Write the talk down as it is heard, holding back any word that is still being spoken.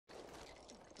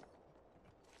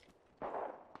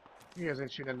You guys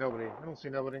ain't shooting at nobody. I don't see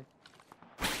nobody.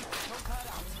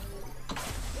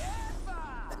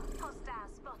 Hostile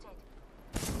spotted.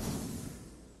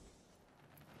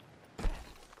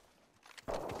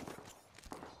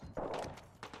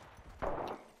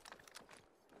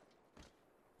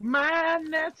 My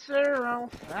nets are on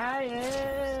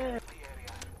fire.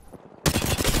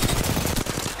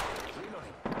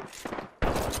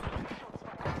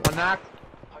 One knocked.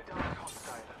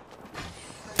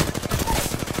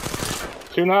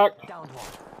 Two knock.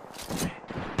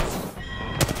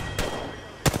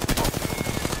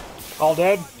 All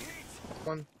dead.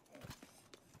 One.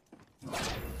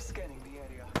 Scanning the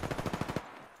area.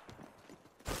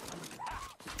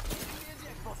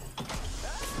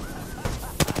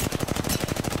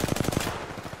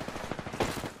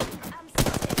 I'm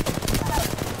spotted.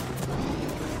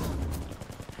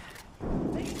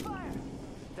 Taking fire.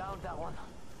 Down that one.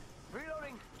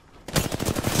 Reloading.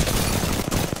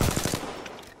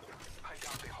 I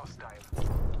downed the hostile.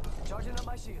 Charging up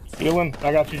my shields. Healing.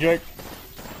 I got you, Jake.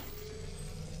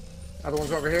 Other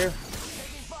one's over here.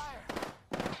 Taking fire.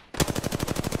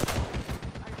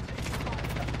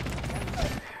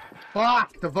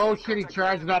 Fuck! Devotion, he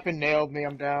charged up and nailed me.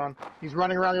 I'm down. He's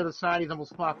running around the other side. He's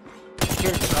almost fucked.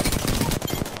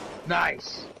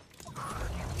 Nice. I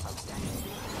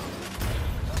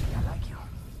like you.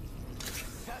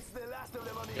 That's the last of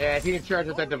them on the Yeah, if he didn't charge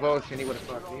with that devotion, he would have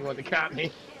fucked me. He wanted to count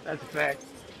me. That's a fact.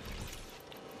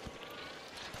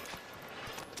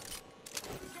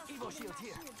 Evo shield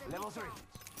here. Level 3.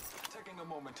 Taking a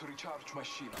moment to recharge my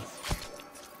shields.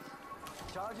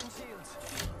 Charging shields.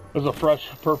 There's a fresh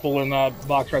purple in that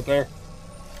box right there.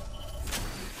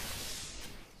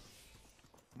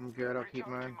 I'm good. I'll keep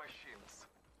mine. My shields.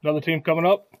 Another team coming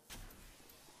up.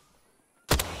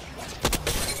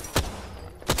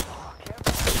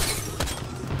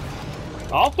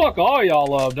 I'll fuck all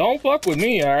y'all up. Don't fuck with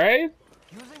me, alright?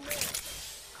 Using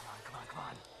this. Come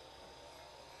on.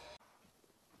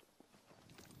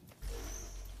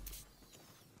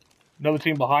 Another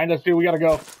team behind us, dude. We gotta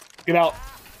go. Get out.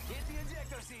 Hit the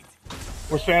ejector seat.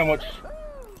 We're sandwiched.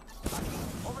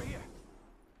 Over here.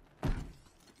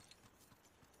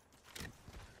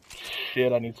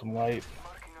 Shit, I need some light.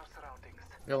 Marking our surroundings.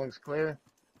 Building's clear.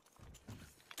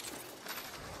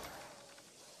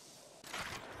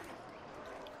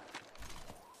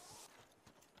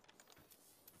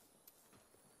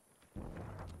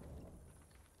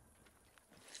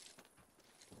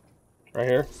 Right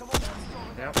here. Someone else is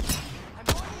over there. Yep. I'm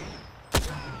going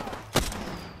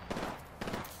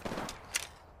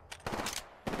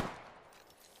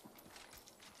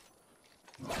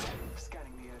in.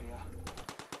 Scanning the area.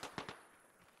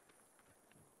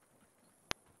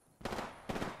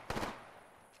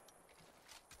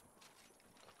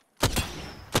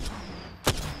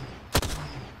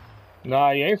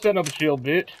 Nah, you ain't setting up a shield,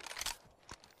 bitch.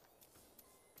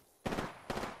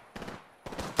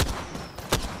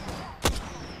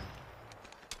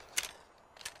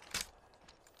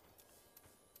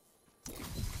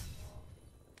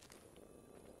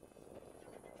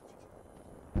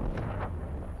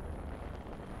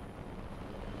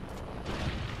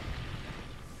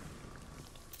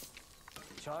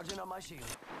 Charging on my shield.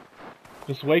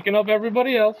 Just waking up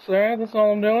everybody else, alright? That's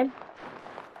all I'm doing.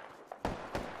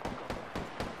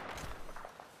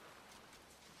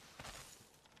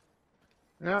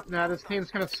 Nope, now this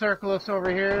team's gonna circle us over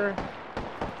here.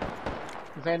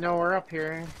 Cause they know we're up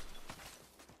here.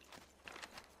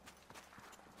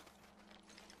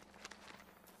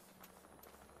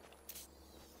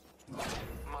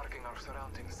 Marking our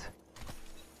surroundings.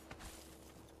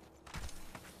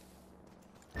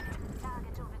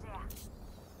 Target over there.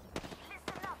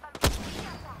 Listen up, I'm getting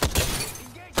shot at.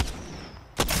 Engage.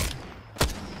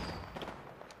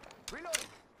 Reloading.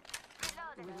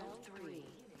 Reloading. Round 3,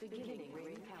 beginning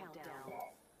ring countdown.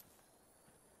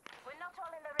 We're not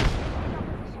all in the ring.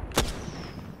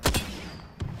 Position.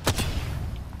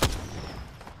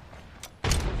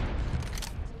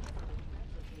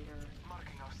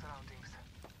 Marking our surroundings.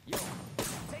 Yo.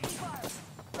 Taking fire.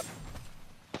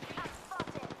 I'm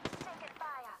spotted. Taking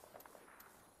fire.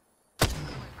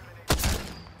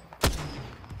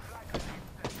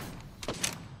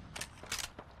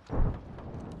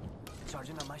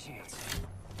 Charging on my shields.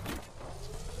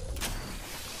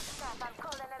 Stop, I'm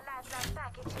calling a lifeline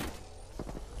package.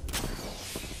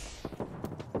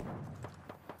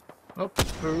 Up.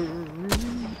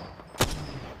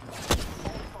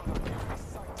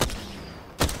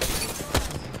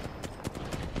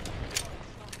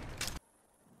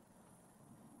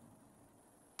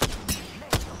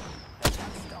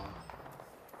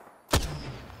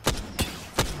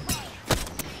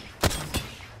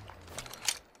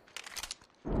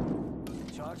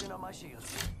 my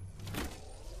shields.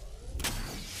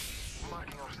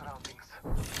 Marking our surroundings.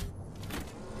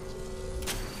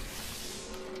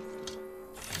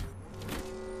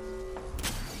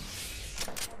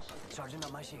 Charging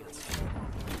up my shields.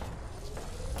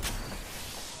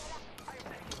 I am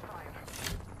taking fire.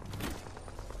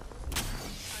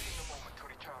 Taking a moment to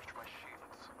recharge my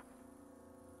shields.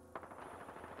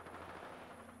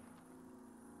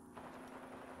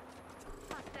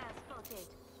 Hostile spotted.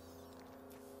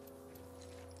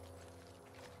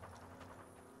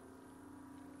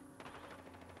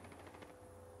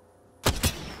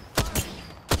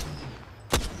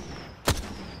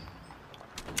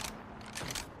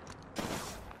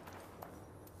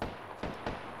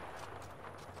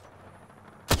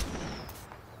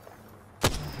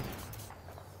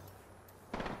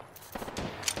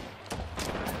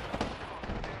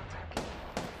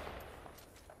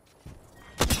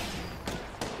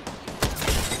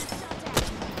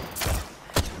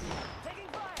 Taking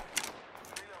fire!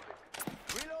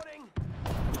 Reloading!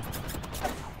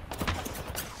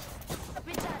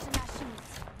 Recharging my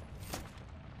shields.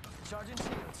 Charging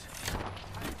shields.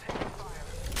 I'm taking fire.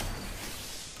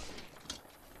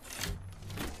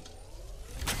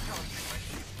 Recharging my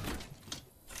shields.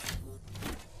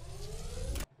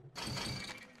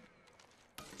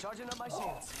 Charging up my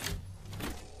shields.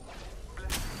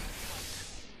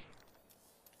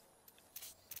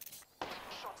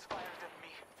 Shots fired at me.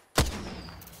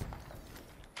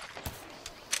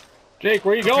 Jake,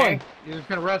 where you going? Okay, you just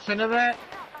gonna rush into that? Up,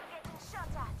 I'm getting shot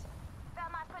at.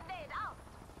 Thermite grenade out.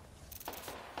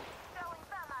 Throwing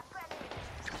thermite grenade.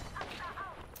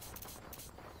 Out.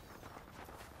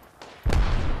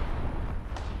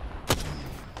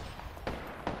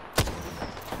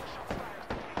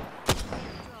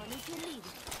 Drone, if you need it.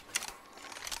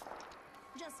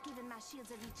 Just giving my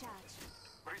shields a recharge.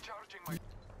 Recharging my.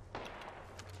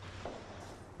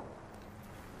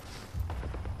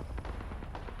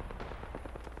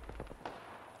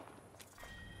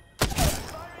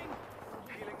 Firing!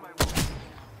 Healing my wounds.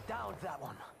 Downed that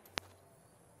one.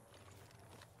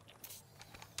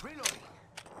 Reloading.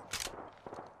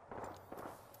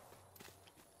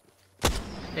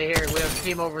 Hey, here, we have a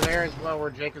team over there as well where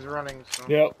Jake is running, so.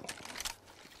 Yep.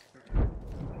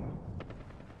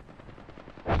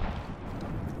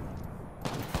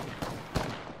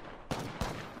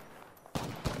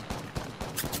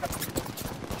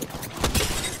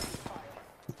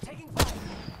 Taking fire.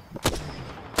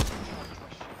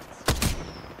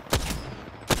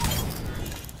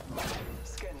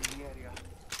 Scanning the area.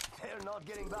 They're not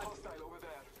getting back. Hostile over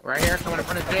there. Right here, coming in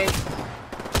front of Jake.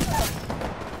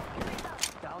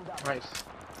 Down that one. Nice.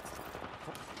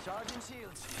 Charging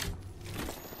shields.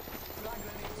 Flag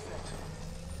grenade set.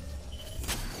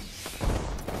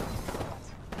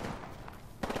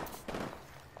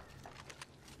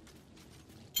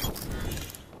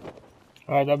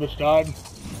 Alright, that bitch died.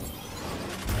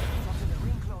 After the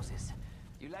ring closes.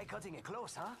 You like cutting it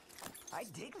close, huh? I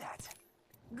dig that.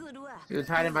 Good work. Dude's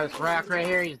hiding by this rock right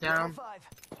here, he's down. Five.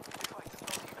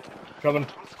 Coming.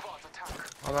 Squads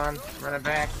attack. Hold on, running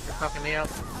back, you're fucking me up.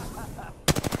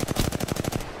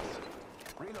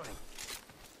 Reloading.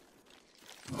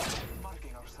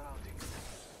 Marking our surroundings.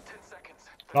 10 seconds.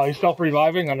 No, he's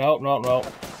self-reviving? No.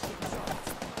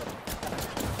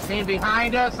 Team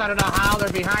behind us, I don't know how they're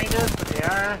behind us, but they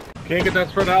are. Can't get that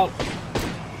spread out.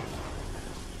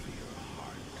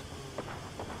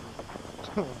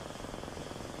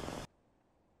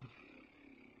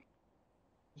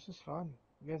 This is fun.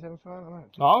 You guys having fun?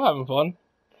 No, I'm having fun.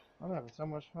 I'm having so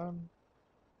much fun.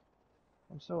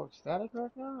 I'm so ecstatic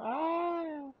right now.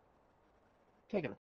 Ah! Take it.